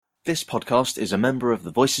This podcast is a member of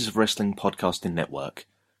the Voices of Wrestling podcasting network.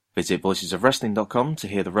 Visit voicesofwrestling.com to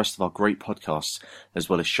hear the rest of our great podcasts, as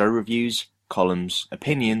well as show reviews, columns,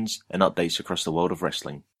 opinions, and updates across the world of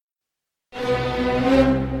wrestling.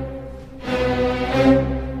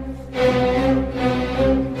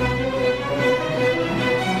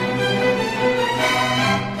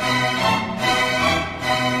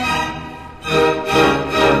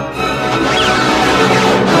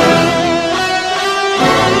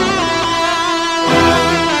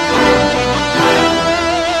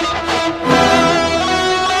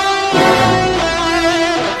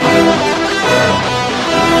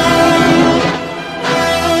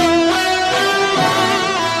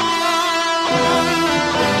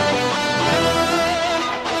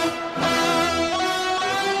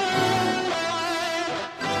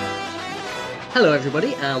 Hello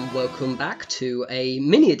everybody and welcome back to a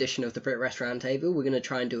mini edition of the Brit Rest Roundtable. We're going to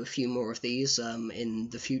try and do a few more of these in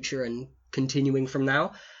the future and continuing from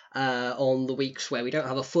now on the weeks where we don't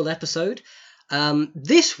have a full episode.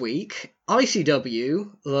 This week,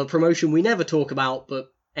 ICW, the promotion we never talk about but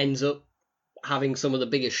ends up having some of the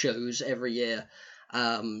biggest shows every year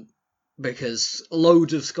because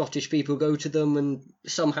loads of Scottish people go to them and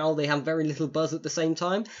somehow they have very little buzz at the same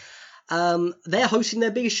time. They're hosting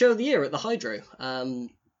their biggest show of the year at the Hydro.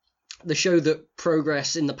 The show that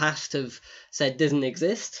Progress in the past have said doesn't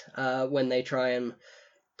exist when they try and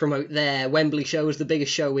promote their Wembley show as the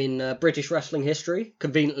biggest show in British wrestling history,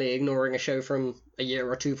 conveniently ignoring a show from a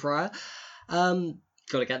year or two prior. Got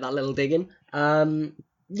to get that little dig in. But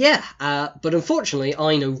unfortunately,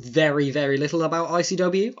 I know very, very little about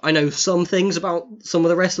ICW. I know some things about some of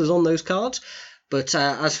the wrestlers on those cards, but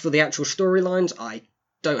as for the actual storylines, I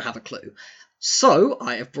don't have a clue. So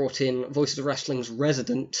I have brought in Voices of Wrestling's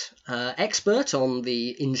resident expert on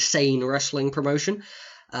the Insane Wrestling promotion,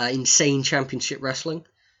 Insane Championship Wrestling.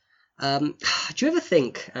 Do you ever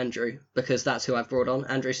think, Andrew, because that's who I've brought on,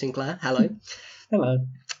 Andrew Sinclair, hello. Hello.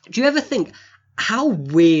 Do you ever think how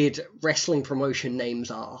weird wrestling promotion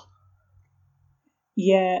names are?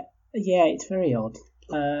 Yeah, it's very odd.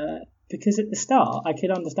 Because at the start, I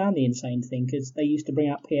could understand the Insane thing, because they used to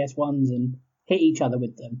bring out PS1s and hit each other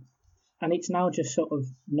with them, and it's now just sort of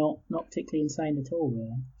not particularly insane at all,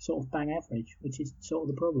 really. Sort of bang average, which is sort of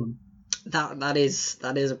the problem. That is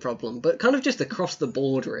a problem, but kind of just across the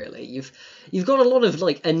board, really. You've got a lot of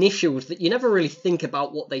like initials that you never really think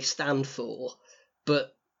about what they stand for,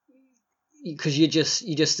 but because you just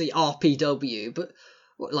see RPW, but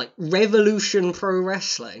like Revolution Pro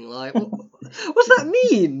Wrestling, like what's that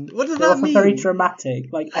mean? What does that mean? Very dramatic,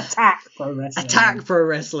 like Attack Pro Wrestling. Attack Pro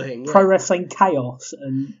Wrestling. Pro Wrestling Chaos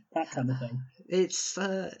and that kind of thing. It's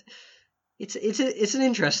an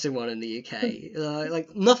interesting one in the UK.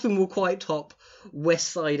 Like nothing will quite top West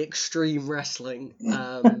Side Extreme Wrestling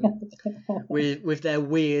with their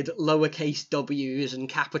weird lowercase W's and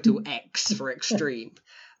capital X for extreme.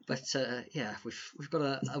 But we've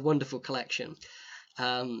got a wonderful collection.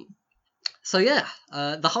 The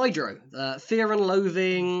Hydro, Fear and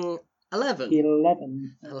Loathing 11.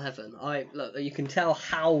 11. You can tell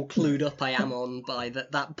how clued up I am on by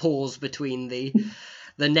that pause between the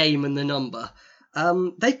name and the number.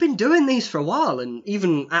 They've been doing these for a while, and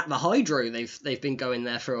even at the Hydro, they've been going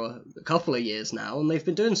there for a couple of years now, and they've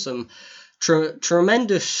been doing some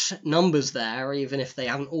tremendous numbers there, even if they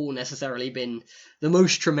haven't all necessarily been the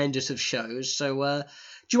most tremendous of shows. So,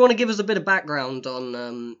 do you want to give us a bit of background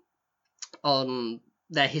on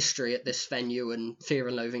their history at this venue and Fear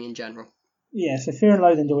and Loathing in general? Yeah, so Fear and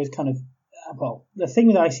Loathing always kind of, the thing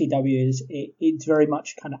with ICW is it's very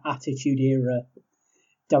much kind of Attitude Era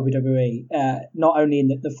WWE. Not only in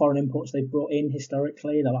the foreign imports they've brought in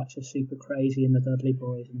historically, the likes of Super Crazy and the Dudley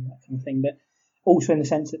Boys and that kind of thing, but also in the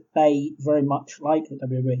sense that they very much like the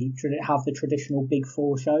WWE have the traditional Big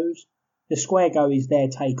Four shows. The Square Go is their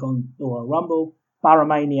take on the Royal Rumble.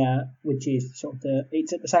 Barrowmania, which is sort of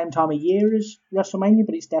it's at the same time of year as WrestleMania,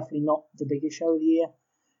 but it's definitely not the biggest show of the year.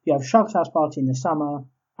 You have Shark's House Party in the summer,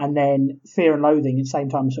 and then Fear and Loathing at the same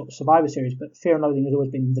time as sort of Survivor Series, but Fear and Loathing has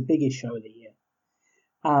always been the biggest show of the year.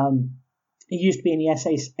 It used to be in the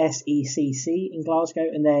SECC in Glasgow,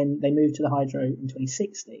 and then they moved to the Hydro in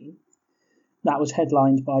 2016. That was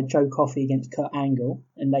headlined by Joe Coffey against Kurt Angle,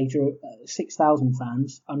 and they drew 6,000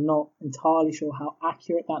 fans. I'm not entirely sure how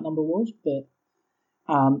accurate that number was, but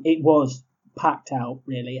it was packed out,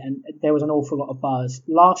 really, and there was an awful lot of buzz.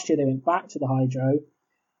 Last year they went back to the Hydro,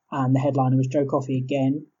 and the headliner was Joe Coffey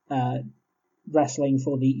again, wrestling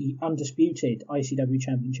for the undisputed ICW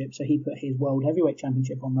Championship. So he put his World Heavyweight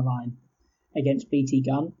Championship on the line against BT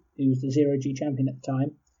Gunn, who was the Zero G champion at the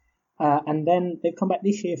time. And then they've come back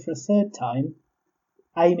this year for a third time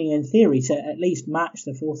aiming in theory to at least match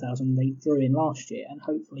the 4,000 they drew in last year and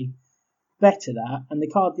hopefully better that. And the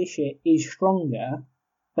card this year is stronger,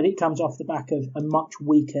 but it comes off the back of a much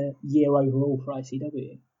weaker year overall for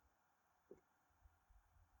ICW.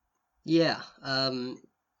 Yeah.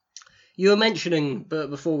 You were mentioning, but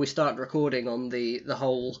before we started recording, on the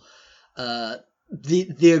whole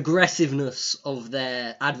the aggressiveness of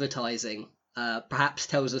their advertising perhaps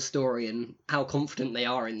tells a story in how confident they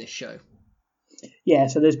are in this show. Yeah,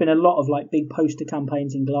 so there's been a lot of like big poster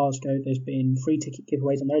campaigns in Glasgow. There's been free ticket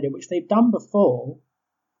giveaways on the radio, which they've done before,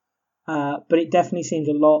 but it definitely seems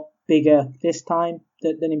a lot bigger this time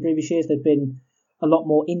than in previous years. There's been a lot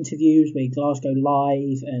more interviews with Glasgow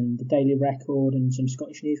Live and the Daily Record and some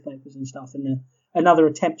Scottish newspapers and stuff, and another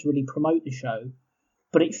attempt to really promote the show.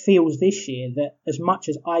 But it feels this year that as much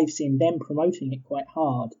as I've seen them promoting it quite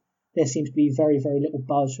hard, there seems to be very, very little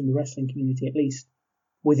buzz from the wrestling community, at least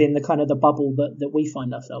within the kind of the bubble that we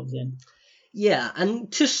find ourselves in. Yeah,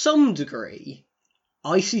 and to some degree,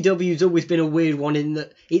 ICW's always been a weird one in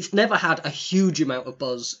that it's never had a huge amount of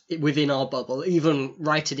buzz within our bubble, even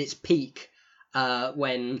right at its peak.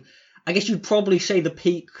 When I guess you'd probably say the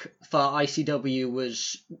peak for ICW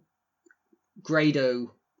was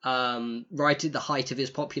Grado, right at the height of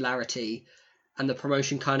his popularity, and the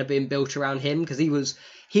promotion kind of being built around him, because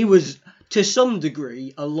he was to some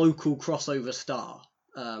degree a local crossover star.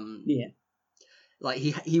 Like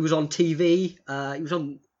he was on TV. He was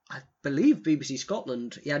on, I believe, BBC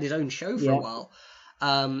Scotland. He had his own show for a while,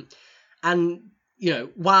 and. You know,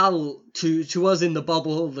 while to us in the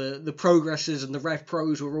bubble, the Progresses and the Rev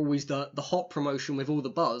Pros were always the hot promotion with all the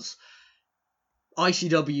buzz,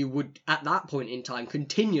 ICW would, at that point in time,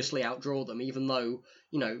 continuously outdraw them, even though,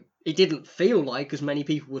 you know, it didn't feel like as many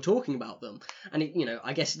people were talking about them. And, it, you know,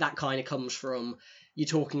 I guess that kind of comes from you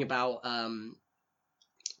talking about,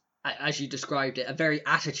 as you described it, a very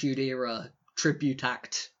Attitude Era tribute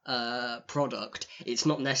act product. It's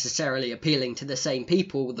not necessarily appealing to the same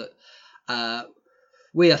people that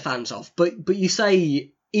we are fans of, but you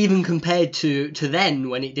say even compared to then,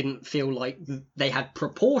 when it didn't feel like they had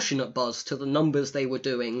proportionate buzz to the numbers they were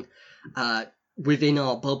doing within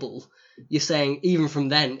our bubble, you're saying even from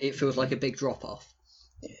then it feels like a big drop off.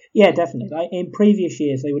 Yeah, definitely. Like in previous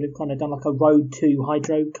years, they would have kind of done like a Road to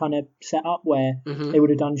Hydro kind of setup where they would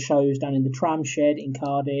have done shows down in the Tram Shed in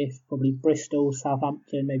Cardiff, probably Bristol,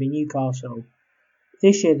 Southampton, maybe Newcastle.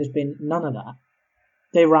 This year, there's been none of that.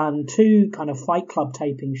 They ran 2 kind of Fight Club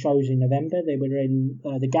taping shows in November. They were in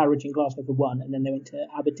the Garage in Glasgow for one, and then they went to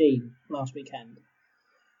Aberdeen last weekend.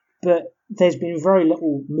 But there's been very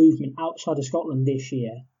little movement outside of Scotland this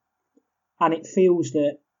year. And it feels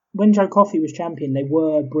that when Joe Coffey was champion, they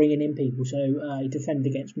were bringing in people. So he defended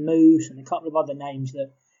against Moose and a couple of other names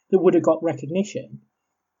that would have got recognition.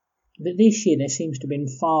 But this year there seems to have been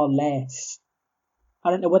far less. I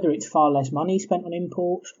don't know whether it's far less money spent on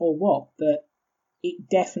imports or what, but it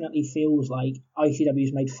definitely feels like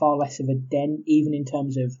ICW's made far less of a dent, even in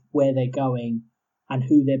terms of where they're going and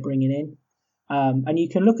who they're bringing in. And you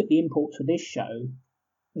can look at the imports for this show.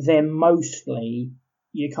 They're mostly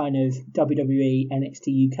your kind of WWE,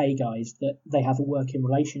 NXT UK guys that they have a working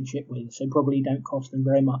relationship with, so probably don't cost them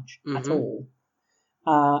very much at all.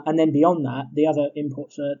 And then beyond that, the other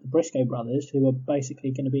imports are the Briscoe brothers, who are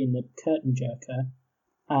basically going to be in the curtain jerker.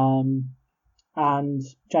 And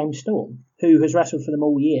James Storm, who has wrestled for them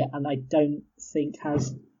all year, and I don't think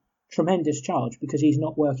has tremendous charge because he's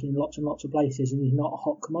not working in lots and lots of places and he's not a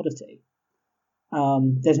hot commodity.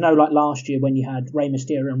 There's no like last year when you had Rey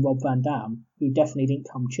Mysterio and Rob Van Dam, who definitely didn't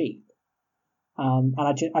come cheap. And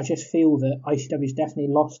I just feel that ICW's definitely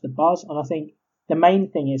lost the buzz, and I think the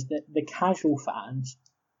main thing is that the casual fans,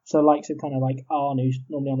 so the likes of kind of like Arn, who's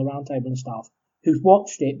normally on the roundtable and stuff, who've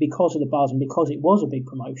watched it because of the buzz and because it was a big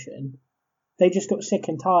promotion, they just got sick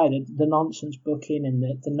and tired of the nonsense booking and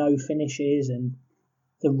the no finishes and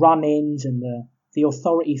the run-ins and the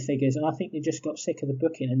authority figures, and I think they just got sick of the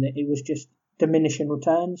booking and that it was just diminishing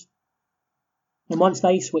returns. And once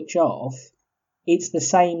they switch off, it's the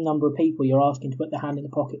same number of people you're asking to put their hand in the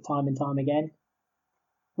pocket time and time again,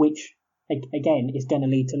 which again is going to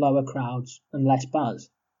lead to lower crowds and less buzz.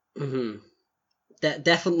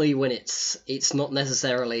 Definitely when it's not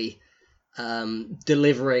necessarily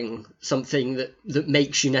delivering something that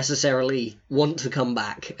makes you necessarily want to come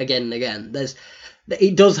back again and again.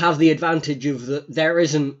 It does have the advantage of that there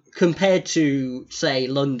isn't, compared to say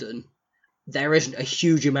London, there isn't a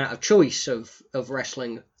huge amount of choice of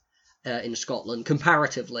wrestling in Scotland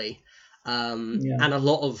comparatively, and a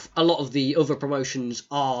lot of the other promotions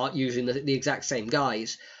are using the exact same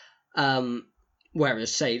guys,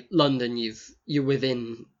 whereas say London you're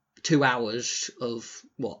within 2 hours of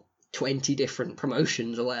 20 different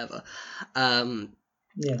promotions or whatever,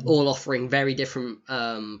 all offering very different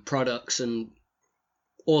products and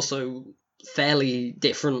also fairly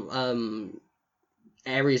different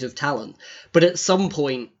areas of talent. But at some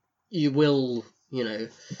point you will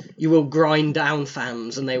grind down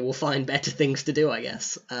fans and they will find better things to do, I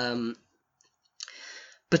guess.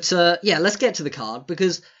 But let's get to the card,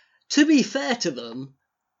 because to be fair to them,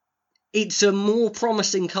 it's a more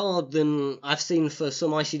promising card than I've seen for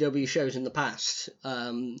some ICW shows in the past.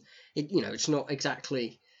 It's not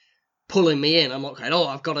exactly pulling me in. I'm not going,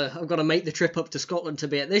 I've got to make the trip up to Scotland to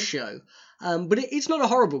be at this show. But it's not a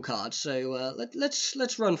horrible card, so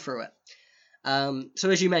let's run through it. So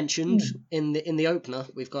as you mentioned in the opener,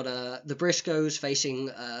 we've got the Briscoes facing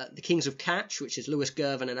the Kings of Catch, which is Lewis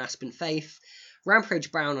Girvan and Aspen Faith,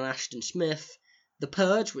 Rampage Brown and Ashton Smith, the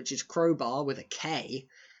Purge, which is Crowbar with a K,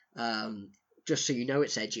 just so you know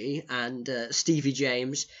it's edgy, and Stevie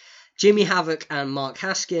James, Jimmy Havoc and Mark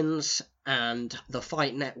Haskins, and the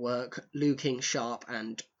Fight Network, Lou King Sharp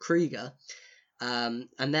and Krieger. And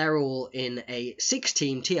they're all in a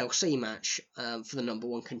 6-team TLC match for the number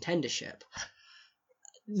one contendership.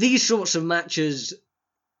 These sorts of matches,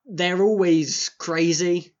 they're always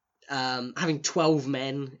crazy. Having 12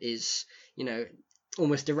 men is,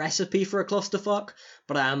 almost a recipe for a clusterfuck,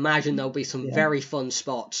 but I imagine there'll be some very fun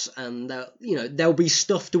spots, and there'll be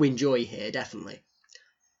stuff to enjoy here, definitely.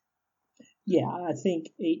 Yeah, I think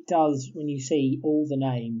it does. When you see all the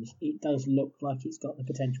names, it does look like it's got the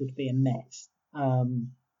potential to be a mess.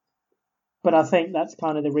 But I think that's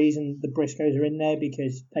kind of the reason the Briscoes are in there,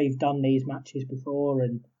 because they've done these matches before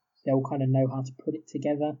and they'll kind of know how to put it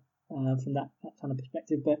together from that kind of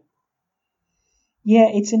perspective. But yeah,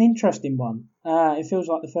 it's an interesting one. It feels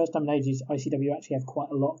like the first time in ages ICW actually have quite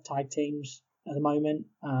a lot of tag teams at the moment.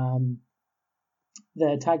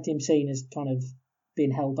 The tag team scene has kind of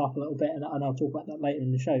been held up a little bit, and I'll talk about that later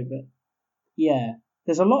in the show. But yeah,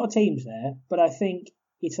 there's a lot of teams there, but I think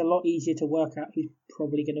it's a lot easier to work out who's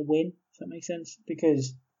probably going to win, if that makes sense,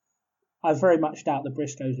 because I very much doubt the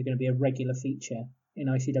Briscoes are going to be a regular feature in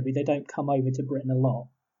ICW. They don't come over to Britain a lot.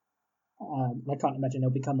 I can't imagine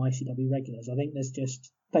they'll become ICW regulars. I think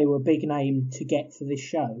they were a big name to get for this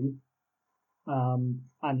show, and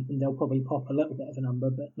they'll probably pop a little bit of a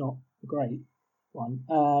number, but not a great one.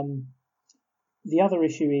 The other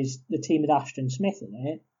issue is the team with Ashton Smith in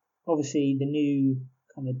it. Obviously, the new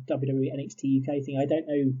kind of WWE NXT UK thing. I don't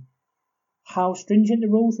know how stringent the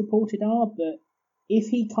rules reported are, but if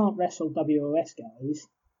he can't wrestle WOS guys,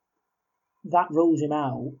 that rules him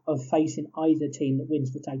out of facing either team that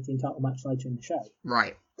wins the tag team title match later in the show.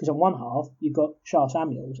 Right. Because on one half, you've got Shah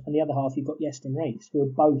Samuels, and the other half, you've got Yestin Reese, who are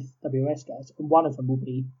both WOS guys, and one of them will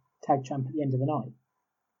be tag champ at the end of the night.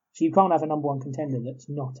 So you can't have a number one contender that's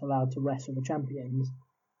not allowed to wrestle the champions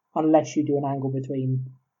unless you do an angle between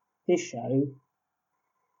this show,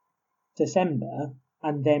 December,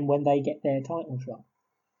 and then when they get their title shot.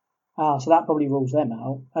 So that probably rules them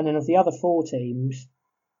out. And then of the other four teams,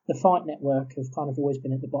 the Fight Network have kind of always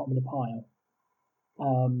been at the bottom of the pile.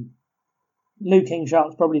 Lou King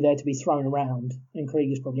Sharp's probably there to be thrown around, and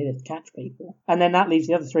Krieger's probably there to catch people. And then that leaves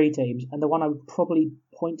the other three teams, and the one I would probably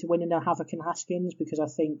point to winning are Havoc and Haskins, because I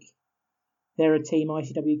think they're a team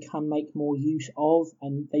ICW can make more use of,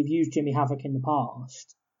 and they've used Jimmy Havoc in the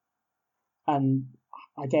past. And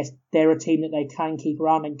I guess they're a team that they can keep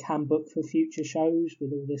around and can book for future shows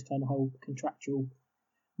with all this kind of whole contractual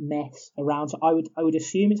mess around. So I would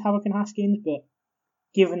assume it's Havoc and Haskins, but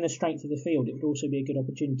given the strength of the field, it would also be a good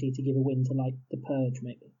opportunity to give a win to like the Purge,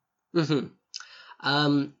 maybe.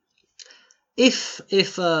 Mm-hmm. If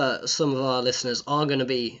some of our listeners are going to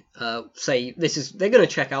be they're going to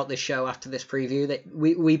check out this show after this preview, that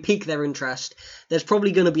we pique their interest, there's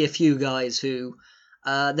probably going to be a few guys who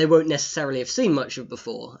they won't necessarily have seen much of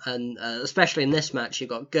before, and especially in this match, you've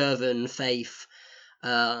got Girvan, Faith,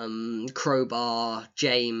 Crowbar,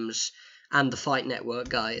 James, and the Fight Network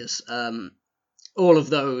guys. All of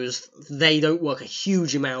those, they don't work a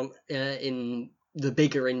huge amount in the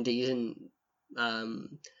bigger indies,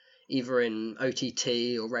 either in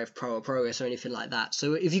OTT or Rev Pro or Progress or anything like that.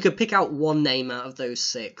 So if you could pick out one name out of those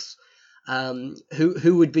six,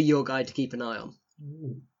 who would be your guy to keep an eye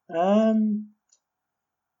on?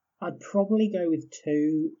 I'd probably go with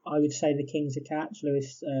two. I would say the Kings of Catch,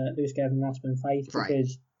 Lewis Girvan and Aspen Faith,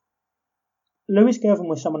 because Lewis Girvan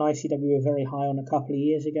was someone ICW were very high on a couple of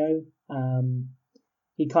years ago.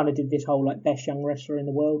 He kind of did this whole like best young wrestler in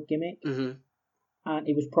the world gimmick, and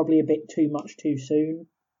it was probably a bit too much too soon.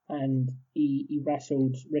 And he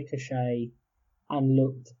wrestled Ricochet and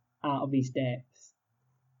looked out of his depth.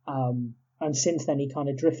 And And since then, he kind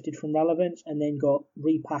of drifted from relevance and then got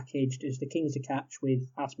repackaged as the Kings of Catch with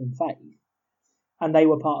Aspen Faith. And they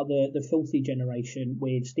were part of the Filthy generation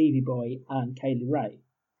with Stevie Boy and Kaylee Ray.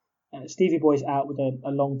 Stevie Boy's out with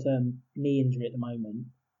a long-term knee injury at the moment.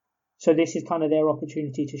 So this is kind of their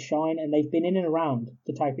opportunity to shine. And they've been in and around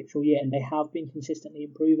the tag picture all year, and they have been consistently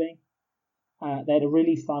improving. They had a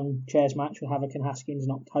really fun chairs match with Havoc and Haskins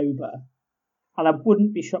in October. And I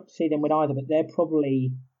wouldn't be shocked to see them win either, but they're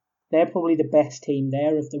probably the best team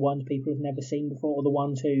there of the ones people have never seen before, or the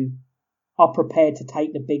ones who are prepared to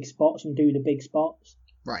take the big spots and do the big spots.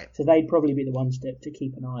 Right. So they'd probably be the ones to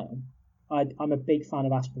keep an eye on. I'm a big fan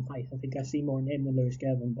of Aspen Faith. I think I see more in him than Lewis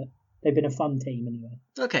Gavin, but they've been a fun team anyway.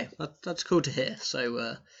 Okay, that's cool to hear.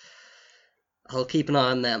 So I'll keep an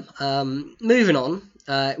eye on them. Moving on,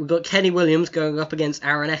 we've got Kenny Williams going up against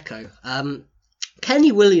Aaron Echo.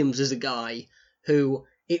 Kenny Williams is a guy who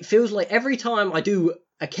it feels like every time I do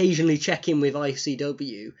occasionally check in with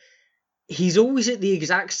ICW, he's always at the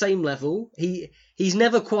exact same level. He's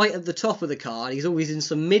never quite at the top of the card. He's always in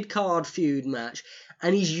some mid-card feud match,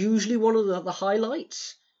 and he's usually one of the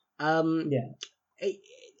highlights.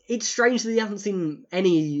 It's strange that he hasn't seen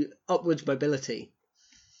any upwards mobility.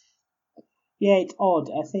 Yeah, it's odd.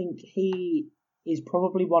 I think he is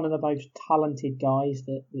probably one of the most talented guys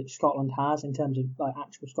that Scotland has in terms of like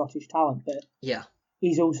actual Scottish talent, but yeah,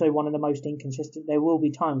 he's also one of the most inconsistent. There will be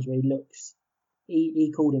times where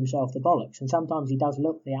he called himself the bollocks, and sometimes he does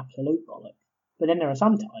look the absolute bollocks. But then there are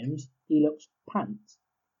some times he looks pants.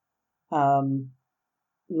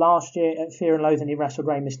 Last year at Fear and Loathing he wrestled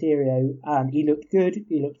Rey Mysterio, and he looked good,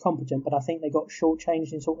 he looked competent, but I think they got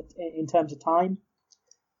shortchanged in terms of time.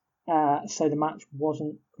 So the match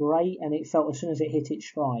wasn't great, and it felt as soon as it hit its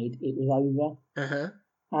stride, it was over.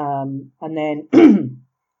 And then,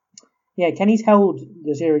 yeah, Kenny's held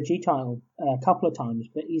the Zero G title a couple of times,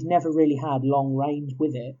 but he's never really had long range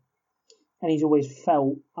with it, and he's always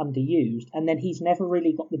felt underused. And then he's never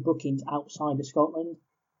really got the bookings outside of Scotland,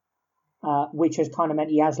 which has kind of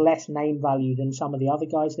meant he has less name value than some of the other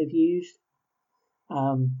guys they've used.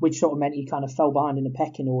 Which sort of meant he kind of fell behind in the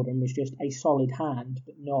pecking order and was just a solid hand,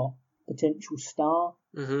 but not potential star.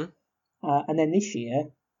 And then this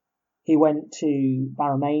year, he went to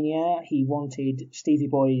Barrowmania. He wanted Stevie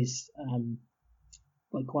Boy's kind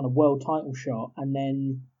of world title shot, and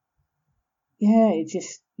then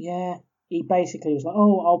he basically was like,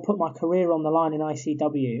 "Oh, I'll put my career on the line in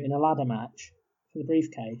ICW in a ladder match for the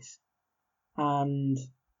briefcase," and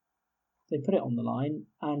they put it on the line,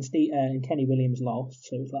 and Kenny Williams lost,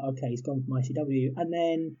 so it's like, okay, he's gone from ICW. And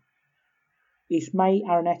then his mate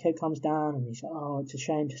Aaron Echo comes down, and he's like, "Oh, it's a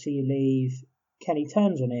shame to see you leave." Kenny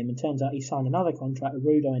turns on him, and turns out he signed another contract with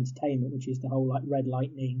Rudo Entertainment, which is the whole like Red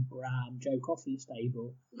Lightning, Bram, Joe Coffey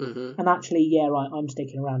stable. And actually, yeah, right, I'm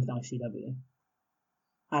sticking around in ICW.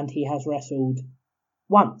 And he has wrestled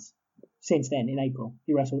once since then, in April.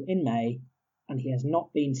 He wrestled in May, and he has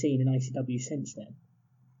not been seen in ICW since then,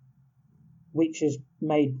 which has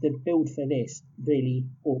made the build for this really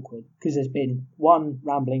awkward, because there's been one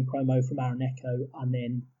rambling promo from Aaron Echo and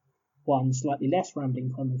then one slightly less rambling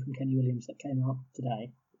promo from Kenny Williams that came out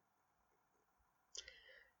today.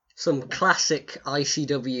 Some classic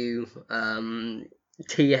ICW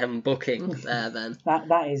TM booking there then.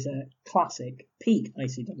 That is a classic peak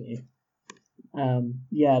ICW.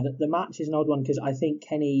 The match is an odd one because I think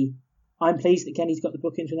I'm pleased that Kenny's got the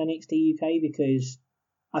bookings with NXT UK, because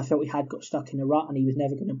I felt he had got stuck in a rut and he was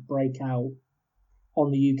never going to break out on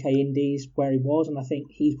the UK Indies where he was, and I think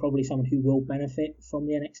he's probably someone who will benefit from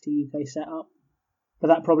the NXT UK setup. But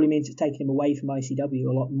that probably means it's taking him away from ICW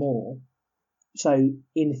a lot more. So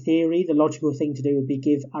in theory, the logical thing to do would be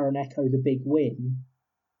give Aaron Echo the big win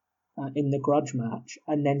in the grudge match,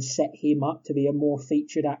 and then set him up to be a more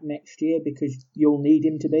featured act next year, because you'll need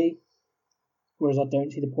him to be. Whereas I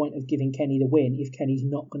don't see the point of giving Kenny the win if Kenny's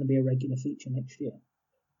not going to be a regular feature next year.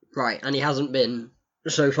 Right, and he hasn't been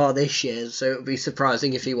so far this year, so it would be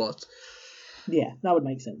surprising if he was. Yeah, that would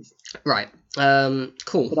make sense. Right,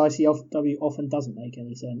 cool. But ICW often doesn't make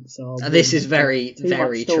any sense. So this is very,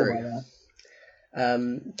 very true.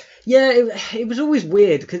 It was always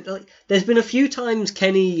weird, because there's been a few times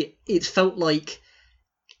Kenny, it's felt like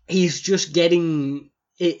he's just getting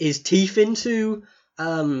his teeth into,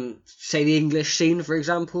 say, the English scene, for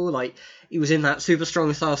example. Like, he was in that Super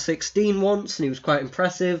Strong Style 16 once, and he was quite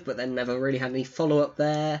impressive, but then never really had any follow-up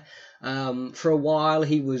there. For a while,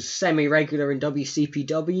 he was semi-regular in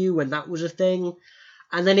WCPW when that was a thing.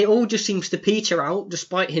 And then it all just seems to peter out,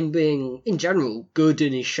 despite him being, in general, good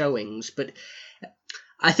in his showings. But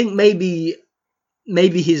I think maybe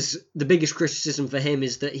maybe the biggest criticism for him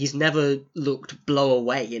is that he's never looked blow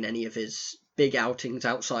away in any of his big outings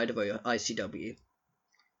outside of ICW.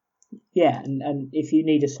 Yeah, and if you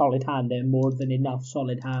need a solid hand, there are more than enough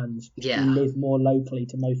solid hands who live more locally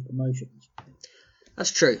to most promotions.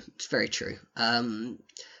 That's true. It's very true.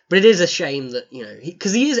 But it is a shame that,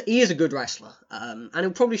 because he is a good wrestler, and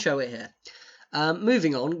he'll probably show it here.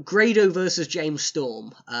 Moving on, Grado versus James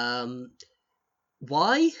Storm.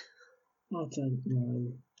 Why? I don't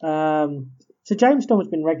know. So James Storm has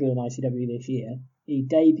been regular in ICW this year. He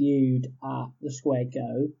debuted at the Square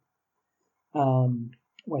Go,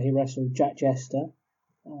 where he wrestled Jack Jester,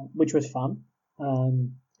 which was fun.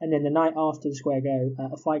 And then the night after the Square Go,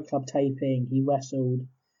 at a Fight Club taping, he wrestled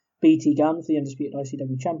BT Gunn for the Undisputed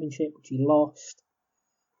ICW Championship, which he lost.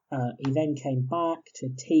 He then came back to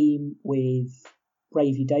team with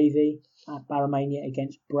Ravy Davey at Barrowmania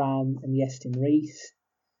against Bram and Yestin Reese,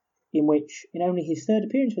 in which, in only his third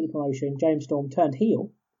appearance with the promotion, James Storm turned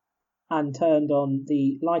heel and turned on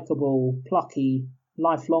the likeable, plucky,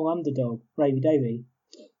 lifelong underdog, Ravy Davey,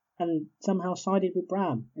 and somehow sided with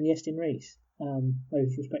Bram and Yestin Reese,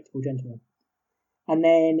 those respectable gentlemen. And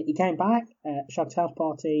then he came back at Shug's House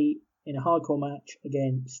Party in a hardcore match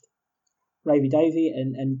against Ravy Davey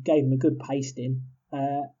and gave him a good pasting.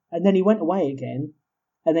 And then he went away again,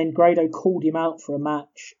 and then Grado called him out for a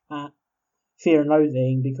match at Fear and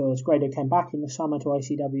Loathing because Grado came back in the summer to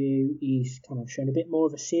ICW. He's kind of shown a bit more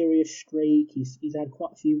of a serious streak. He's had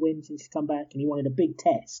quite a few wins since he's come back, and he wanted a big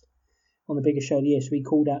test on the biggest show of the year, so he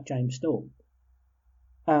called out James Storm.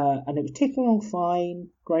 And it was ticking along fine.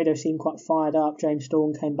 Grado seemed quite fired up. James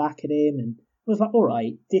Storm came back at him and was like, all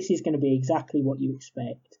right, this is going to be exactly what you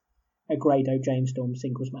expect a Grado-James Storm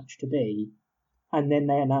singles match to be. And then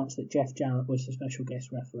they announced that Jeff Jarrett was the special guest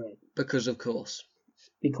referee. Because, of course.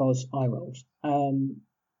 Because eye rolls. And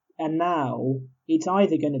now it's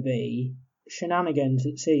either going to be shenanigans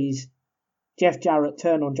that sees Jeff Jarrett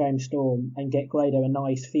turn on James Storm and get Grado a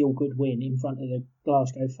nice feel-good win in front of the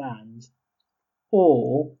Glasgow fans.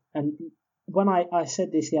 Or, and when I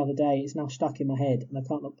said this the other day, it's now stuck in my head and I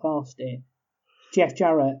can't look past it. Jeff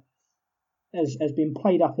Jarrett has been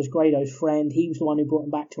played up as Grado's friend. He was the one who brought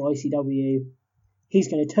him back to ICW. He's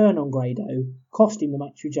going to turn on Grado, cost him the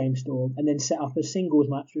match with James Storm, and then set up a singles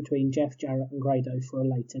match between Jeff Jarrett and Grado for a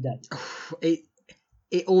later date.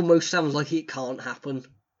 It almost sounds like it can't happen,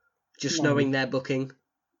 just knowing their booking.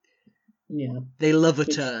 Yeah. They love a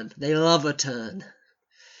turn. They love a turn.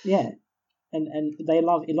 Yeah. And they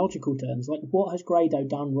love illogical turns. Like, what has Grado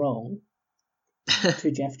done wrong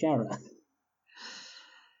to Jeff Jarrett?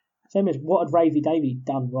 Same as what had Ravy Davey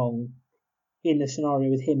done wrong in the scenario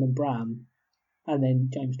with him and Bram, and then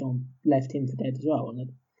James Storm left him for dead as well.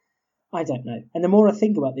 And I don't know. And the more I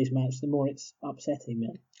think about this match, the more it's upsetting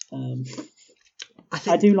me.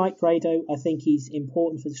 I do like Grado. I think he's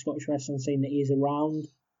important for the Scottish wrestling scene that he is around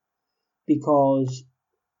because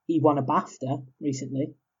he won a BAFTA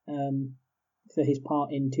recently. For his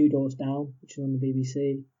part in Two Doors Down, which is on the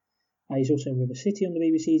BBC. He's also in River City on the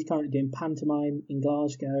BBC. He's currently doing pantomime in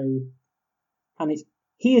Glasgow. And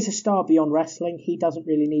he is a star beyond wrestling. He doesn't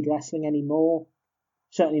really need wrestling anymore.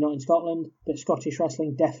 Certainly not in Scotland, but Scottish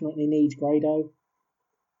wrestling definitely needs Grado.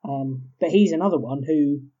 But he's another one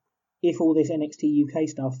who, if all this NXT UK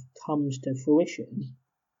stuff comes to fruition,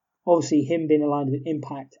 obviously him being aligned with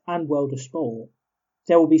Impact and World of Sport,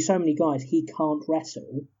 there will be so many guys he can't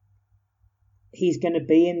wrestle. He's going to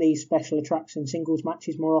be in these special attraction singles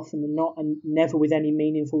matches more often than not, and never with any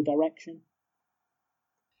meaningful direction.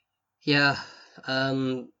 Yeah,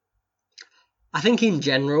 I think in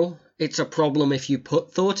general it's a problem if you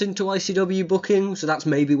put thought into ICW booking, so that's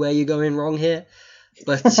maybe where you're going wrong here.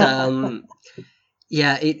 But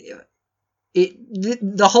yeah,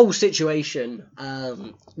 the whole situation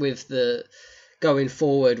with the going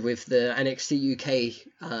forward with the NXT UK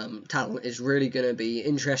talent is really going to be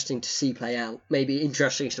interesting to see play out. Maybe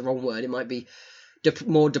interesting is the wrong word. It might be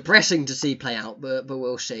more depressing to see play out, but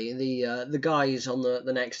we'll see. The guys on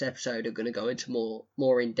the next episode are going to go into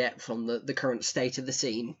more in depth on the current state of the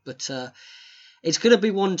scene. But it's going to be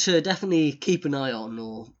one to definitely keep an eye on,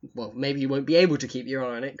 or well, maybe you won't be able to keep your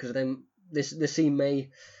eye on it because then the scene may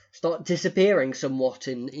start disappearing somewhat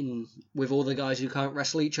in with all the guys who can't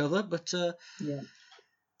wrestle each other, but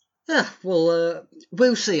yeah, well,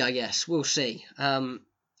 we'll see. I guess we'll see.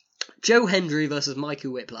 Joe Hendry versus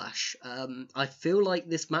Michael Whiplash. I feel like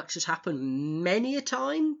this match has happened many a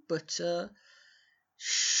time, but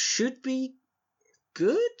should be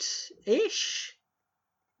good-ish.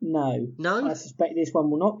 No, I suspect this one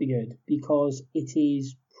will not be good because it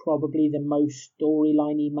is probably the most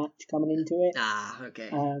storyliney match coming into it. Okay.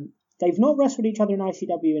 They've not wrestled each other in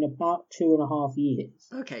ICW in about 2.5 years.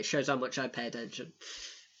 Okay, shows how much I pay attention.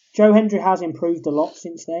 Joe Hendry has improved a lot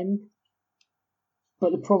since then.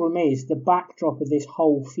 But the problem is, the backdrop of this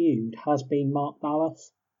whole feud has been Mark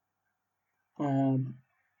Dallas.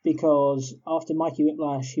 Because after Mikey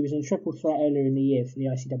Whiplash, he was in a triple threat earlier in the year for the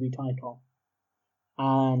ICW title.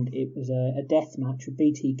 And it was a death match with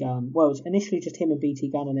BT Gunn. Well, it was initially just him and BT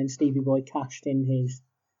Gunn, and then Stevie Boy cashed in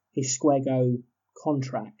his Square Go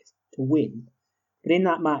contract to win. But in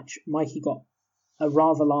that match, Mikey got a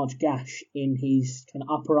rather large gash in his kind of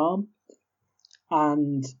upper arm.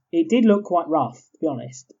 And it did look quite rough, to be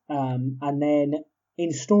honest. And then in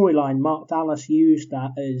storyline, Mark Dallas used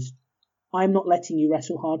that as, I'm not letting you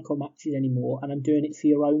wrestle hardcore matches anymore, and I'm doing it for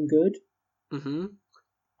your own good. Mm-hmm.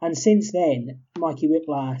 And since then, Mikey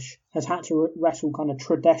Whiplash has had to wrestle kind of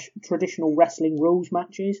traditional wrestling rules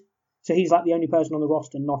matches. So he's like the only person on the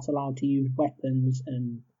roster not allowed to use weapons,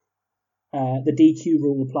 and the DQ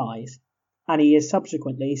rule applies. And he has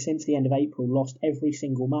subsequently, since the end of April, lost every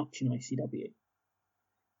single match in ICW.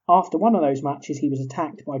 After one of those matches, he was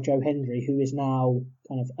attacked by Joe Hendry, who is now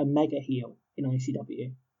kind of a mega heel in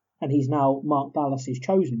ICW. And he's now Mark Dallas's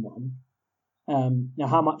chosen one. Now,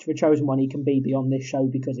 how much of a chosen one he can be beyond this show,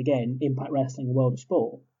 because again, Impact Wrestling, the world of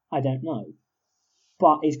sport, I don't know.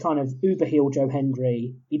 But he's kind of uber heel Joe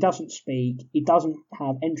Hendry. He doesn't speak. He doesn't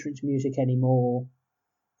have entrance music anymore.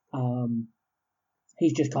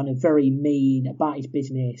 He's just kind of very mean about his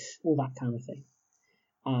business, all that kind of thing.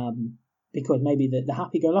 Because maybe the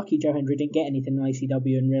happy-go-lucky Joe Hendry didn't get anything in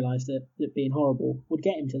ICW and realised that being horrible would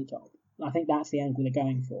get him to the top. I think that's the angle they're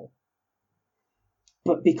going for.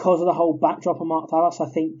 But because of the whole backdrop of Mark Dallas, I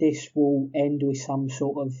think this will end with some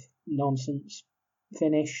sort of nonsense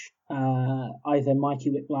finish. Either Mikey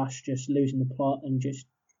Whiplash just losing the plot and just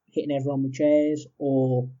hitting everyone with chairs,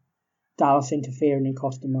 or Dallas interfering and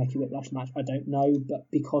costing Mikey Whiplash the match. I don't know, but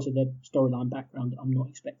because of the storyline background, I'm not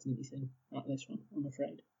expecting anything like this one, I'm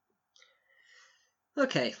afraid.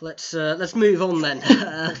 Okay, let's move on then.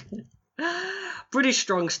 British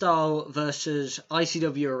Strong Style versus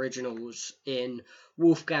ICW Originals in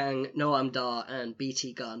Wolfgang, Noam Dar, and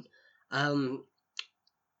BT Gunn.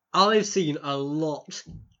 I've seen a lot,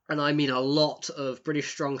 and I mean a lot, of British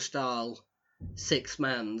Strong Style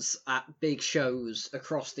six-mans at big shows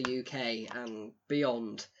across the UK and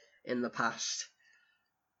beyond in the past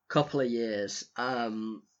couple of years.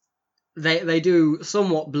 They do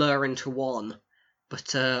somewhat blur into one, but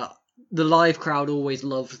the live crowd always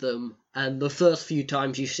loved them, and the first few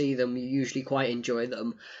times you see them, you usually quite enjoy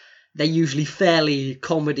them. They're usually fairly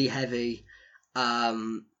comedy heavy,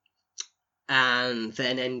 and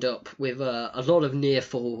then end up with a lot of near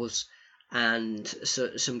falls and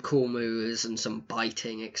some cool moves and some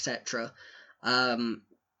biting, etc. And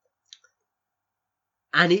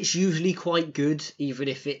it's usually quite good, even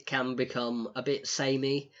if it can become a bit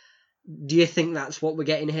samey. Do you think that's what we're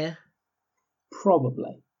getting here?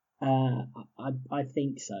 Probably. I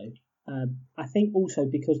think so. I think also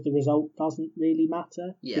because the result doesn't really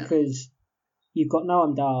matter. Yeah. Because you've got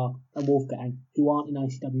Noam Dar and Wolfgang, who aren't in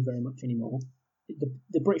ICW very much anymore.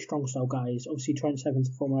 The British Strong Style guys, obviously Trent Seven's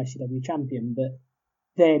a former ICW champion, but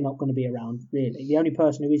they're not going to be around, really. The only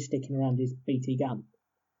person who is sticking around is BT Gunn.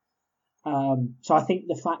 So I think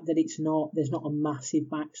the fact that there's not a massive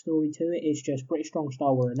backstory to it, it's just British Strong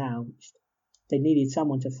Style were announced. They needed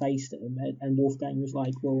someone to face them, and Wolfgang was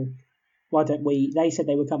like, well, why don't we... They said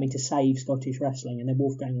they were coming to save Scottish wrestling, and then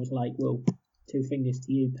Wolfgang was like, well, 2 fingers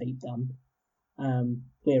to you, Pete Dunne.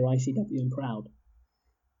 We're ICW and proud.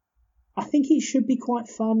 I think it should be quite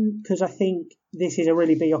fun, because I think this is a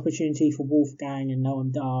really big opportunity for Wolfgang and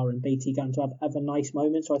Noam Dar and BT Gunn to have a nice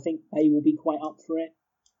moment, so I think they will be quite up for it.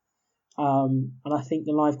 And I think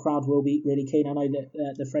the live crowd will be really keen. I know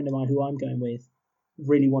that the friend of mine who I'm going with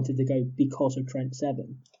really wanted to go because of Trent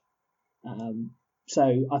Seven.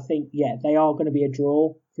 So I think, yeah, they are going to be a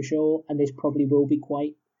draw for sure, and this probably will be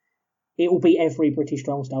it will be every British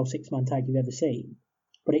Strong Style 6-man tag you've ever seen,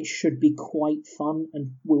 but it should be quite fun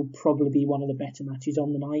and will probably be one of the better matches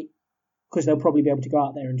on the night, because they'll probably be able to go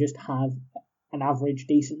out there and just have an average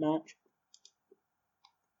decent match.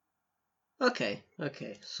 Okay.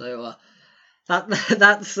 So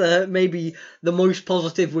that's maybe the most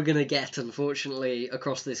positive we're gonna get, unfortunately,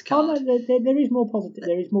 across this card. Oh no, there is more positive.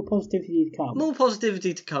 There is more positivity to come. More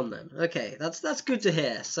positivity to come, then. Okay, that's good to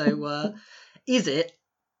hear. So, is it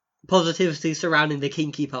positivity surrounding the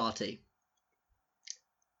kinky party?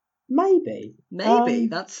 Maybe.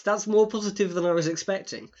 That's more positive than I was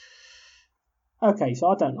expecting. Okay, so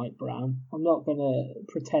I don't like Brown. I'm not going to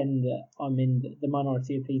pretend that I'm in the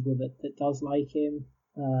minority of people that does like him.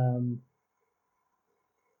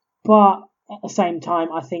 But at the same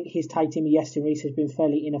time, I think his tag team with Yestin Reese has been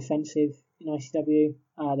fairly inoffensive in ICW.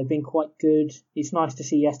 They've been quite good. It's nice to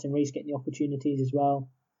see Yestin Reese getting the opportunities as well.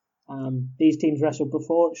 These teams wrestled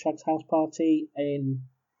before at Shag's House Party, and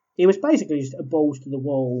it was basically just a balls to the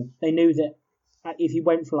wall. They knew that if you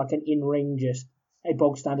went for like an in-ring, just a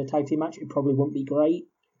bog standard tag team match, it probably wouldn't be great.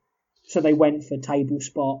 So they went for table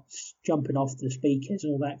spots, jumping off the speakers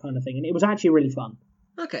and all that kind of thing. And it was actually really fun.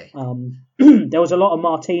 Okay. There was a lot of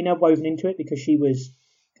Martina woven into it because she was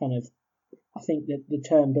kind of, I think that the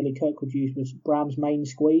term Billy Kirkwood used was Bram's main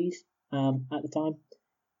squeeze at the time.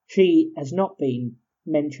 She has not been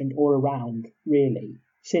mentioned or around really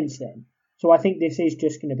since then. So I think this is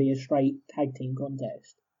just going to be a straight tag team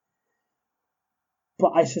contest.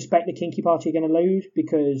 But I suspect the Kinky Party are going to lose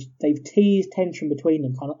because they've teased tension between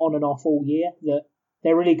them kind of on and off all year, that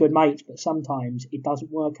they're really good mates, but sometimes it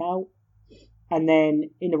doesn't work out. And then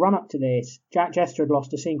in the run-up to this, Jack Jester had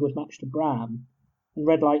lost a singles match to Bram, and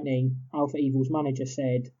Red Lightning, Alpha Evil's manager,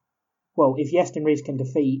 said, well, if Yestin Reese can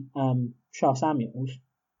defeat Shah Samuels,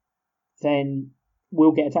 then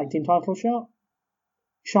we'll get a tag team title shot.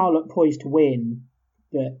 Charlotte poised to win,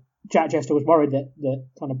 but Jack Jester was worried that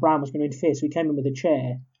kind of Bram was going to interfere, so he came in with a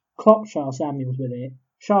chair, clocked Shah Samuels with it.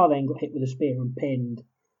 Shah then got hit with a spear and pinned.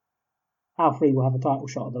 Alpha Evil have a title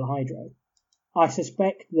shot at the Hydro. I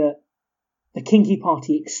suspect that the Kinky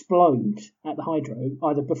Party explodes at the Hydro,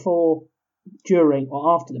 either before, during,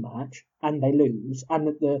 or after the match, and they lose, and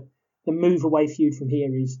that the move away feud from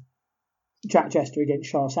here is Jack Jester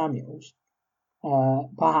against Shah Samuels.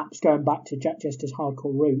 Perhaps going back to Jack Jester's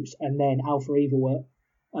hardcore roots, and then Alpha Evil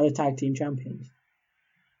are the tag team champions.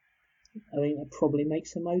 I think that probably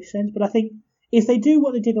makes the most sense. But I think if they do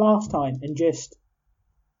what they did last time and just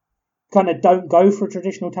kind of don't go for a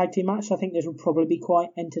traditional tag team match, I think this will probably be quite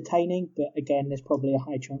entertaining. But again, there's probably a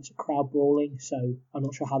high chance of crowd brawling, so I'm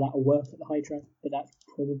not sure how that will work at the Hydro. But that's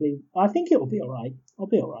probably, I think it will be alright. I'll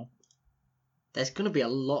be alright. There's going to be a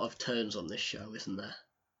lot of turns on this show, isn't there?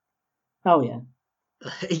 Oh yeah.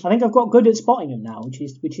 I think I've got good at spotting them now, which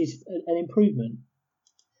is an improvement.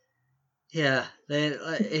 Yeah,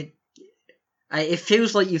 it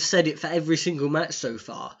feels like you've said it for every single match so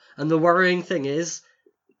far, and the worrying thing is,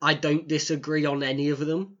 I don't disagree on any of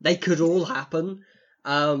them. They could all happen.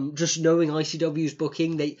 Just knowing ICW's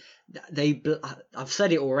booking, I've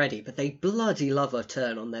said it already, but they bloody love a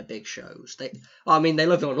turn on their big shows. They love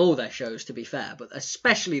it on all their shows, to be fair, but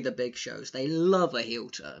especially the big shows. They love a heel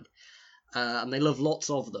turn, and they love lots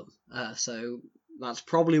of them. So that's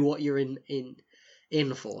probably what you're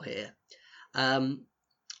in for here.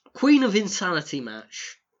 Queen of Insanity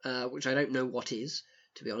match, which I don't know what is,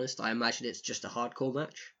 to be honest. I imagine it's just a hardcore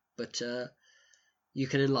match, but you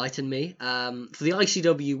can enlighten me. For the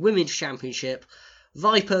ICW Women's Championship,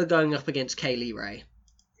 Viper going up against Kaylee Ray.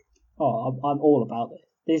 Oh, I'm all about this.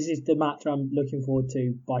 This is the match I'm looking forward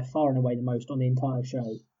to by far and away the most on the entire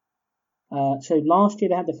show. So last year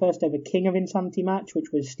they had the first ever King of Insanity match,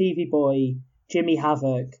 which was Stevie Boy, Jimmy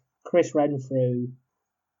Havoc, Chris Renfrew,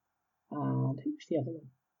 and who's the other one?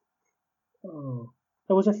 Oh,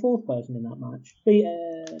 there was a fourth person in that match.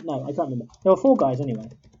 No, I can't remember. There were four guys anyway.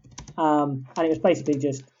 And it was basically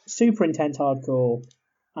just super intense hardcore.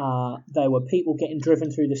 There were people getting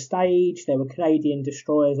driven through the stage. There were Canadian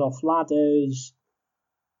destroyers off ladders.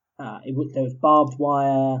 There was barbed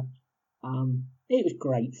wire. It was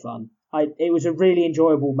great fun. It was a really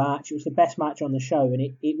enjoyable match. It was the best match on the show, and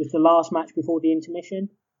it was the last match before the intermission.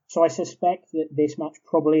 So I suspect that this match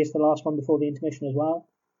probably is the last one before the intermission as well.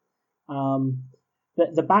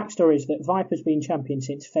 The backstory is that Viper's been champion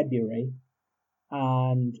since February,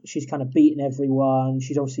 and she's kind of beaten everyone.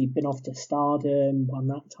 She's obviously been off to Stardom, won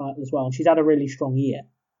that title as well, and she's had a really strong year.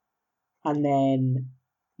 And then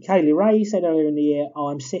Kaylee Ray said earlier in the year,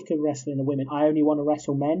 I'm sick of wrestling the women. I only want to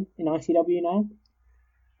wrestle men in ICW now.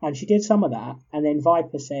 And she did some of that, and then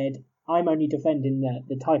Viper said, I'm only defending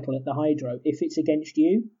the title at the Hydro if it's against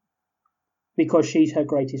you, because she's her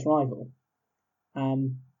greatest rival.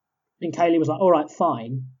 And Kaylee was like, all right,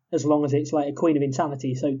 fine, as long as it's like a Queen of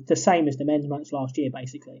Insanity. So the same as the men's match last year,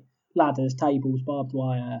 basically. Ladders, tables, barbed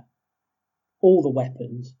wire, all the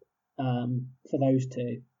weapons for those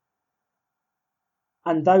two.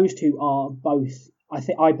 And those two are both,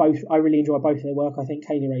 I really enjoy both of their work. I think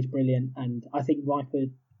Kaylee Ray's brilliant, and I think Viper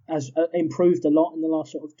has improved a lot in the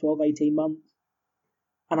last sort of 12, 18 months.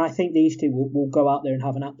 And I think these two will go out there and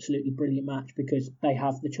have an absolutely brilliant match because they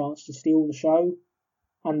have the chance to steal the show,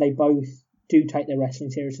 and they both do take their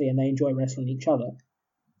wrestling seriously and they enjoy wrestling each other.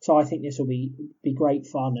 So I think this will be great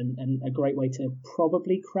fun and a great way to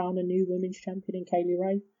probably crown a new women's champion in Kaylee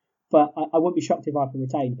Ray. But I wouldn't be shocked if Viper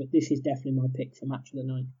retained, but this is definitely my pick for match of the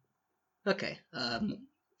night. Okay.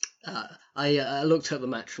 I looked at the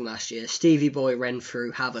match from last year. Stevie Boy,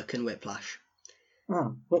 Renfrew, Havoc, and Whiplash.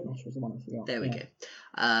 Ah, Whiplash was the one I forgot. There we go.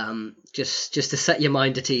 Just to set your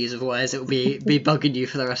mind at ease, otherwise it will be bugging you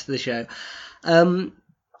for the rest of the show.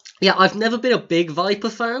 Yeah, I've never been a big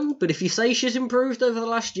Viper fan, but if you say she's improved over the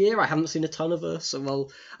last year, I haven't seen a ton of her, so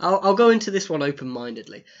I'll go into this one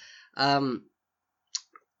open-mindedly.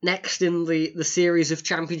 Next in the series of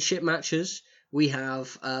championship matches, we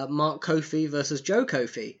have Mark Kofi versus Joe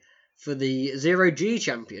Kofi for the Zero G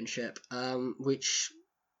Championship, which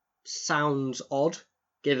sounds odd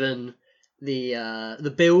given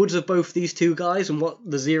the builds of both these two guys and what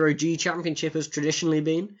the Zero G Championship has traditionally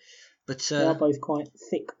been. But they are both quite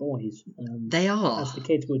thick boys. They are, as the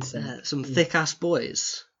kids would say. Some thick-ass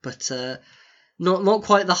boys, but not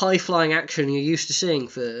quite the high-flying action you're used to seeing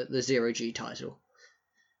for the Zero G title.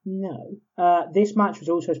 No. This match was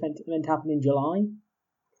also meant to happen in July.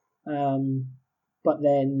 But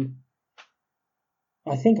then,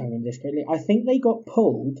 I think I remember this correctly, I think they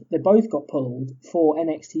both got pulled for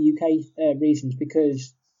NXT UK reasons,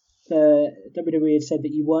 because the WWE had said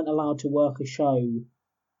that you weren't allowed to work a show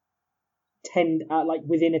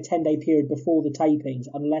within a 10-day period before the tapings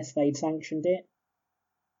unless they'd sanctioned it.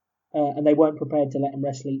 And they weren't prepared to let them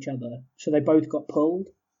wrestle each other. So they both got pulled.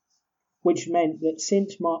 Which meant that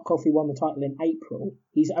since Mark Coffey won the title in April,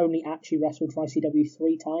 he's only actually wrestled for ICW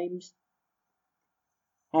 3 times.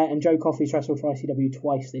 And Joe Coffey's wrestled for ICW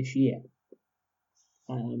twice this year.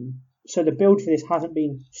 So the build for this hasn't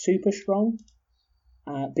been super strong.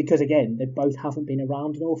 Because, again, they both haven't been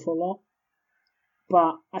around an awful lot.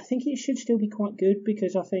 But I think it should still be quite good,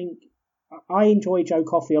 because I think I enjoy Joe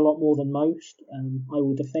Coffey a lot more than most. I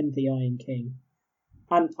will defend the Iron King.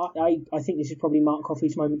 And I think this is probably Mark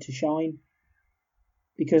Coffey's moment to shine,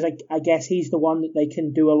 because I guess he's the one that they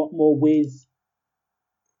can do a lot more with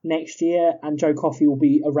next year, and Joe Coffey will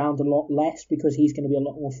be around a lot less because he's going to be a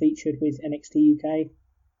lot more featured with NXT UK,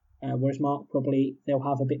 whereas Mark, probably they'll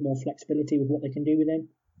have a bit more flexibility with what they can do with him.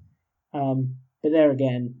 But there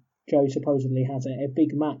again, Joe supposedly has a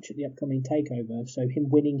big match at the upcoming TakeOver, so him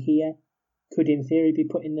winning here could in theory be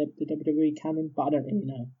put in the WWE canon, but I don't really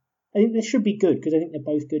know. I think this should be good, because I think they're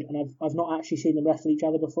both good, and I've not actually seen them wrestle each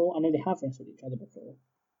other before. I know they have wrestled each other before,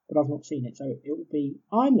 but I've not seen it, so it will be.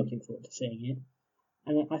 I'm looking forward to seeing it,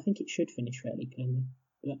 and I think it should finish fairly cleanly,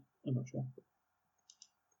 but I'm not sure.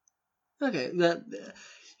 Okay,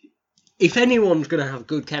 if anyone's going to have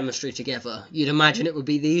good chemistry together, you'd imagine it would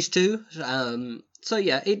be these two. So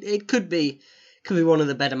yeah, it could be one of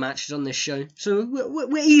the better matches on this show. So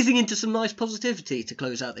we're easing into some nice positivity to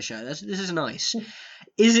close out the show. This is nice.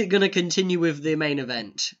 Is it going to continue with the main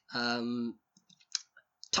event?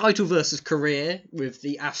 Title versus career, with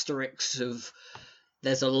the asterisks of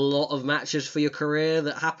there's a lot of matches for your career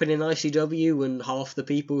that happen in ICW, and half the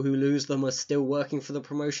people who lose them are still working for the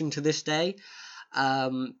promotion to this day.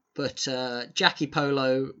 But Jackie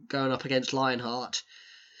Polo going up against Lionheart.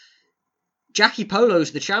 Jackie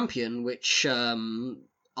Polo's the champion, which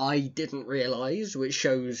I didn't realise, which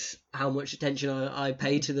shows how much attention I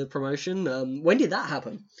pay to the promotion. When did that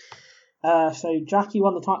happen? So Jackie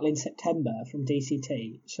won the title in September from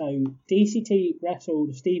DCT. So DCT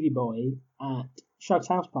wrestled Stevie Boy at Shug's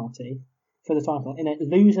House Party for the title in a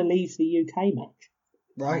loser leaves the UK match.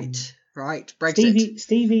 Right. Brexit.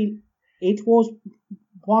 Stevie, it was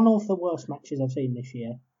one of the worst matches I've seen this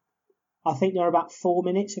year. I think there were about 4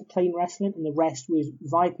 minutes of clean wrestling, and the rest was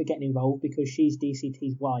Viper getting involved because she's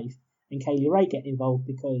DCT's wife, and Kaylee Ray getting involved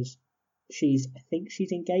because I think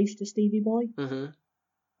she's engaged to Stevie Boy.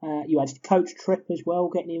 Mm-hmm. You had Coach Tripp as well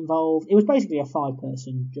getting involved. It was basically a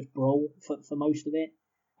 5-person just brawl for most of it,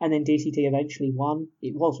 and then DCT eventually won.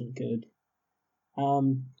 It wasn't good.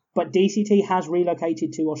 But DCT has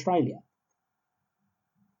relocated to Australia.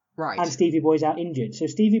 Right. And Stevie Boy's out injured. So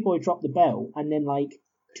Stevie Boy dropped the belt, and then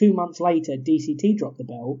 2 months later, DCT dropped the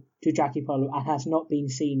belt to Jackie Polo and has not been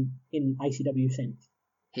seen in ICW since.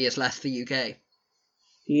 He has left the UK.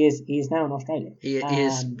 He is now in Australia.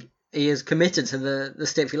 He is committed to the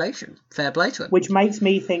stipulation. Fair play to him. Which makes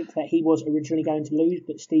me think that he was originally going to lose,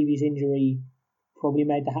 but Stevie's injury probably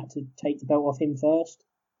made the hat to take the belt off him first.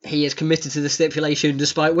 He is committed to the stipulation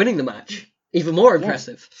despite winning the match. Even more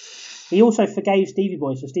impressive. Yeah. He also forgave Stevie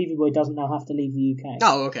Boy, so Stevie Boy doesn't now have to leave the UK.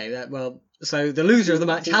 Oh, okay. So the loser of the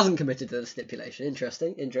match hasn't committed to the stipulation.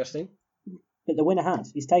 Interesting. But the winner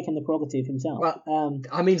has. He's taken the prerogative himself.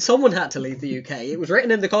 Well, someone had to leave the UK. It was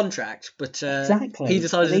written in the contract, but exactly. He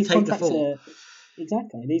decided to take the fall.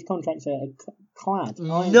 Exactly. These contracts are clad.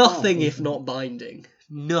 Nothing if not binding.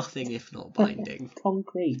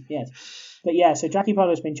 Concrete, yes. But yeah, so Jackie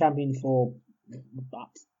Polo's been champion for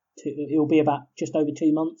It'll be about just over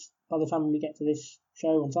 2 months by the time we get to this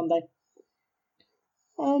show on Sunday.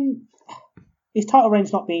 His title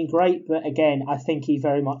reign's not been great, but again, I think he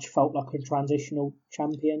very much felt like a transitional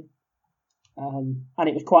champion. And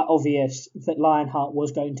it was quite obvious that Lionheart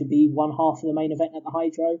was going to be one half of the main event at the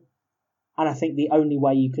Hydro. And I think the only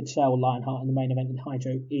way you could sell Lionheart in the main event at the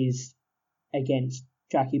Hydro is against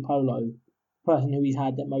Jackie Polo, the person who he's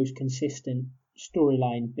had the most consistent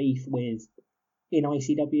storyline beef with in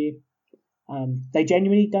ICW. They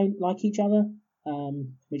genuinely don't like each other,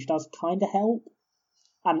 which does kind of help.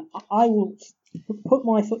 And I will put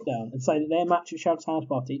my foot down and say that their match at Shug's House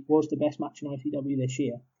Party was the best match in ICW this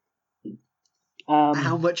year.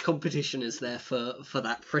 How much competition is there for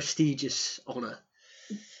that prestigious honour?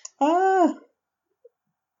 Not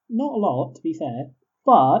a lot, to be fair.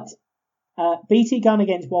 But BT Gunn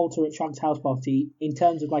against Walter at Shug's House Party, in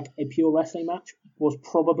terms of like a pure wrestling match, was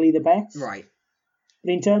probably the best. Right.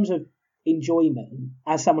 But in terms of enjoyment,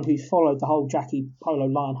 as someone who's followed the whole Jackie Polo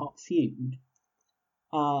Lionheart feud,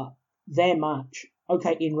 their match,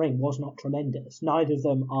 okay, in ring was not tremendous. Neither of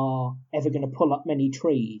them are ever going to pull up many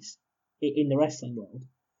trees in the wrestling world.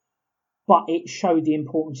 But it showed the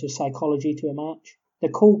importance of psychology to a match. The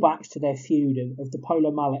callbacks to their feud of the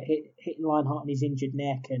Polo Mallet hitting Lionheart on his injured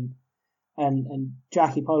neck and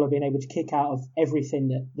Jackie Polo being able to kick out of everything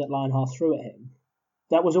that Lionheart threw at him.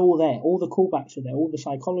 That was all there. All the callbacks were there. All the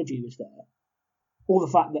psychology was there. All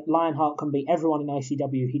the fact that Lionheart can beat everyone in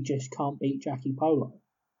ICW, he just can't beat Jackie Polo.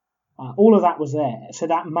 All of that was there. So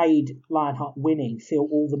that made Lionheart winning feel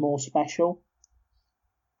all the more special.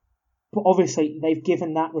 But obviously, they've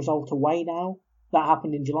given that result away now. That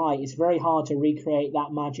happened in July. It's very hard to recreate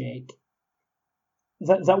that magic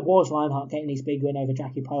that was Lionheart getting his big win over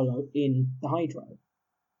Jackie Polo in the Hydro.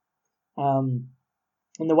 And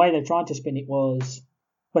the way they tried to spin it was,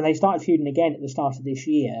 when they started feuding again at the start of this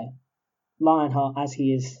year, Lionheart, as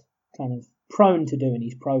he is kind of prone to doing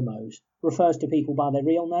his promos, refers to people by their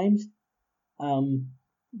real names,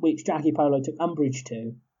 which Jackie Polo took umbrage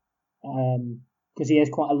to, because he has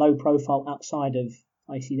quite a low profile outside of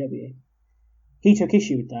ICW. He took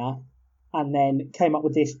issue with that, and then came up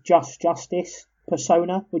with this Just Justice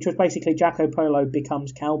persona, which was basically Jacko Polo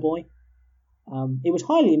becomes cowboy. It was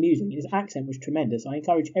highly amusing. His accent was tremendous. I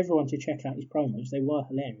encourage everyone to check out his promos. They were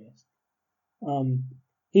hilarious.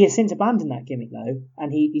 He has since abandoned that gimmick, though,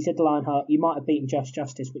 and he said to Lionheart, "You might have beaten Just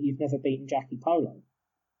Justice, but you've never beaten Jackie Polo,"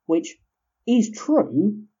 which is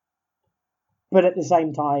true, but at the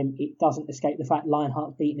same time, it doesn't escape the fact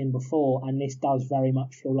Lionheart's beaten him before, and this does very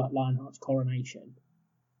much feel like Lionheart's coronation.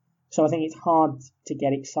 So I think it's hard to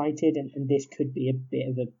get excited, and this could be a bit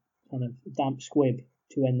of a kind of damp squib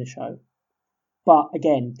to end the show. But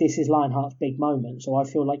again, this is Lionheart's big moment, so I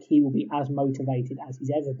feel like he will be as motivated as he's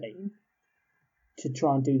ever been to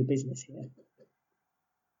try and do the business here.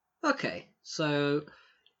 Okay, so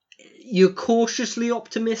you're cautiously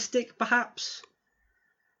optimistic, perhaps?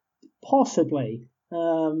 Possibly.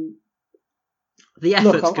 The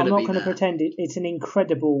effort's look, I'm not going to pretend it's an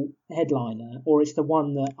incredible headliner, or it's the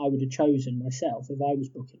one that I would have chosen myself if I was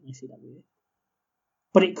booking ICW.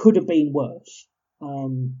 But it could have been worse.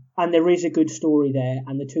 And there is a good story there,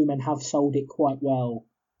 and the two men have sold it quite well.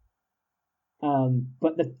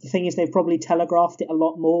 But the thing is, they've probably telegraphed it a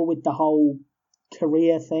lot more with the whole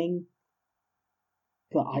career thing.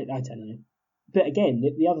 But I don't know. But again,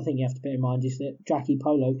 the other thing you have to bear in mind is that Jackie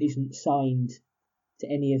Polo isn't signed to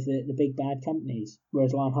any of the big bad companies,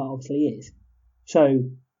 whereas Lionheart obviously is.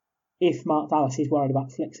 So if Mark Dallas is worried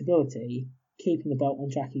about flexibility, keeping the belt on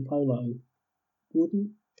Jackie Polo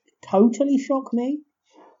wouldn't totally shock me.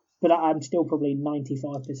 But I'm still probably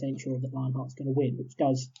 95% sure that Lionheart's going to win, which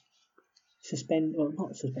does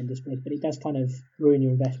not suspend disbelief, but it does kind of ruin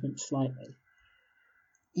your investment slightly.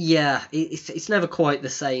 Yeah, it's never quite the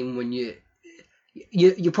same when you're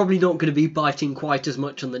probably not going to be biting quite as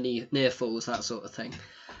much on the near falls, that sort of thing.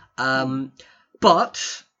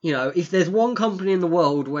 But, if there's one company in the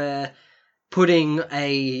world where putting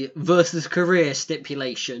a versus career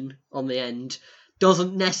stipulation on the end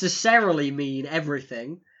doesn't necessarily mean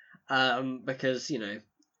everything, because,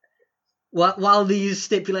 while these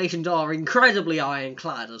stipulations are incredibly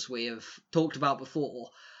ironclad, as we have talked about before,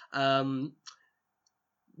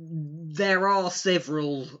 there are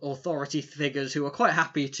several authority figures who are quite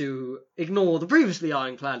happy to ignore the previously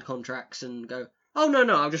ironclad contracts and go, "Oh, no,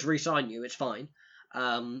 I'll just re-sign you, it's fine."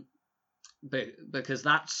 Because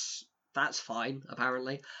that's fine,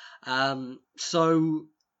 apparently. So,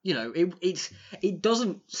 it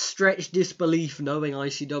doesn't stretch disbelief knowing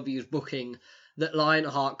ICW's booking that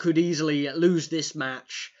Lionheart could easily lose this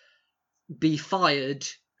match, be fired,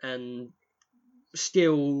 and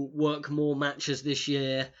still work more matches this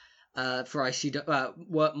year for ICW,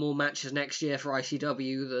 work more matches next year for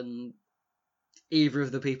ICW than either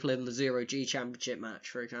of the people in the Zero G Championship match,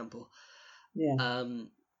 for example. Yeah.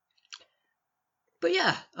 But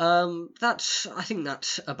yeah, I think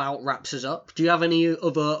that about wraps us up. Do you have any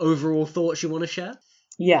other overall thoughts you want to share?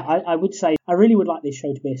 Yeah, I would say I really would like this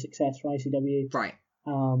show to be a success for ICW. Right.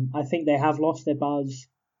 I think they have lost their buzz.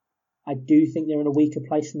 I do think they're in a weaker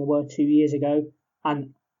place than they were 2 years ago.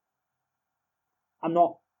 And I'm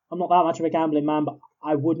not that much of a gambling man, but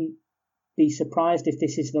I wouldn't be surprised if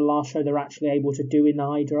this is the last show they're actually able to do in the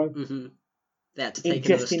Hydro. Mm-hmm. They had to take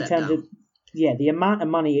another step down. Yeah, the amount of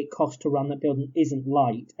money it costs to run that building isn't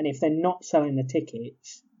light, and if they're not selling the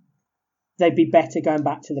tickets, they'd be better going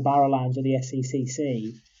back to the Barrowlands or the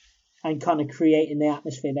SECC and kind of creating the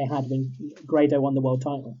atmosphere they had when Grado won the world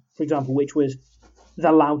title, for example, which was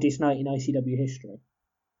the loudest night in ICW history.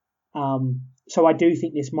 So I do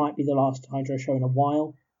think this might be the last Hydro show in a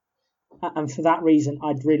while, and for that reason,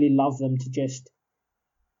 I'd really love them to just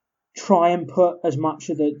try and put as much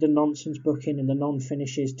of the nonsense booking and the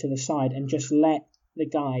non-finishes to the side and just let the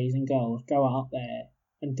guys and girls go out there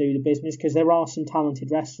and do the business, because there are some talented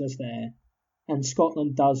wrestlers there, and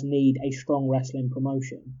Scotland does need a strong wrestling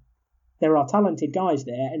promotion. There are talented guys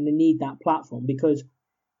there, and they need that platform, because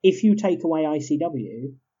if you take away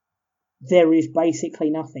ICW, there is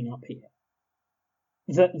basically nothing up here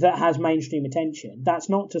that has mainstream attention. That's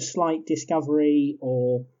not to slight Discovery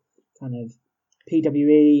or kind of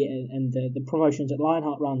PWE and the promotions that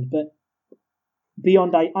Lionheart runs, but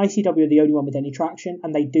beyond ICW are the only one with any traction,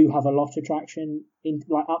 and they do have a lot of traction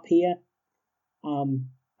up here. And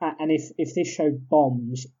if this show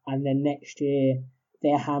bombs and then next year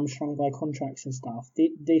they're hamstrung by contracts and stuff,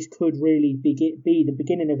 this could really be the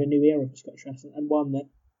beginning of a new era for Scottish wrestling, and one that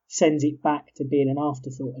sends it back to being an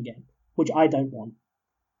afterthought again, which I don't want.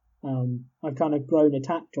 I've kind of grown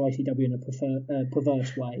attached to ICW in a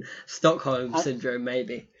perverse way. Stockholm syndrome,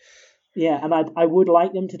 maybe. Yeah, and I would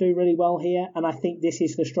like them to do really well here, and I think this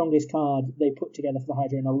is the strongest card they put together for the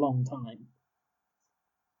Hydra in a long time.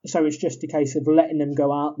 So it's just a case of letting them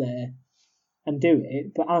go out there and do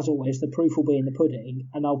it, but as always, the proof will be in the pudding,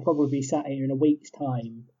 and I'll probably be sat here in a week's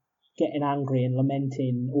time getting angry and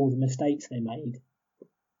lamenting all the mistakes they made.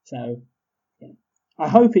 So, yeah. I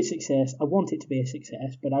hope it's a success. I want it to be a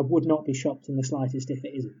success, but I would not be shocked in the slightest if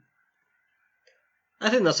it isn't. I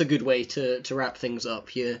think that's a good way to wrap things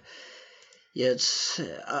up. Yeah, it's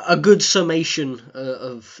a good summation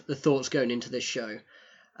of the thoughts going into this show.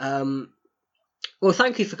 Well,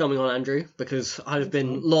 thank you for coming on, Andrew, because I've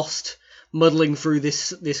been lost muddling through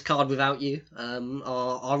this card without you,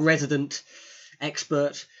 our resident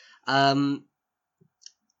expert.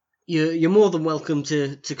 You're more than welcome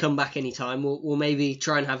to come back anytime. We'll maybe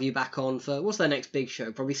try and have you back on for, what's their next big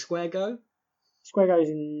show? Probably Square Go? Square Go is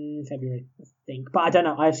in February, I think. But I don't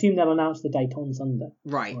know. I assume they'll announce the date on Sunday.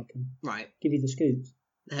 Right, so I can right. give you the scoops.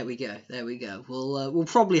 There we go. We'll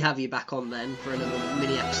probably have you back on then for another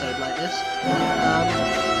mini episode like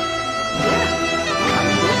this.